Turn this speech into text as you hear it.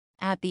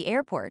at the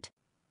airport.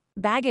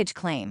 Baggage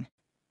claim.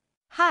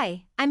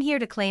 Hi, I'm here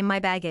to claim my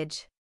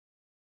baggage.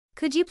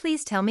 Could you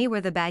please tell me where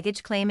the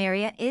baggage claim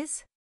area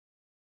is?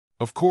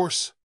 Of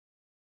course.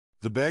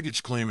 The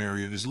baggage claim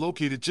area is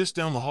located just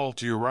down the hall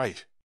to your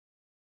right.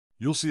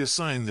 You'll see a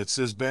sign that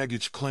says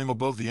baggage claim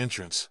above the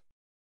entrance.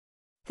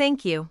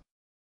 Thank you.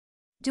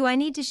 Do I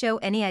need to show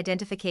any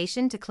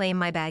identification to claim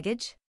my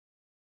baggage?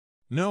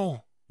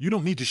 No, you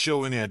don't need to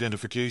show any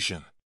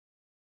identification.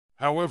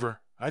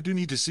 However, I do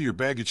need to see your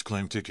baggage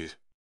claim ticket.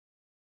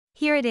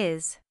 Here it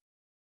is.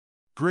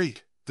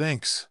 Great,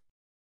 thanks.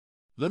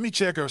 Let me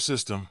check our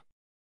system.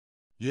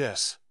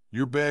 Yes,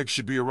 your bag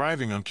should be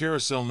arriving on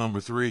carousel number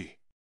 3.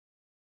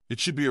 It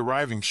should be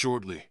arriving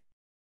shortly.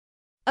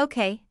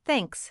 Okay,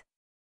 thanks.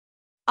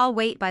 I'll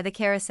wait by the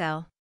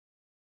carousel.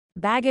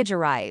 Baggage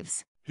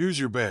arrives. Here's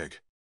your bag.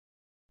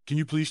 Can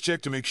you please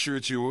check to make sure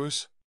it's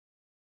yours?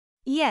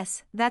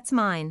 Yes, that's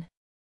mine.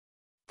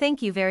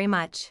 Thank you very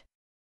much.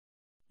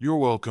 You're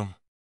welcome.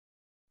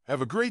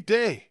 Have a great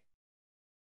day.